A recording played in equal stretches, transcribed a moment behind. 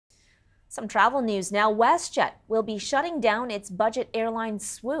Some travel news now. WestJet will be shutting down its budget airline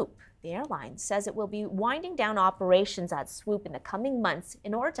Swoop. The airline says it will be winding down operations at Swoop in the coming months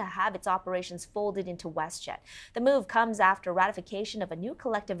in order to have its operations folded into WestJet. The move comes after ratification of a new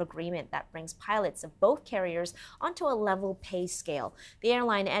collective agreement that brings pilots of both carriers onto a level pay scale. The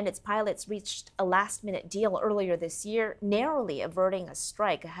airline and its pilots reached a last-minute deal earlier this year, narrowly averting a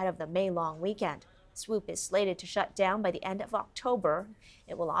strike ahead of the May-long weekend. Swoop is slated to shut down by the end of October.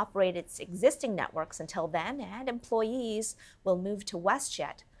 It will operate its existing networks until then, and employees will move to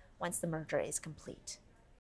WestJet once the merger is complete.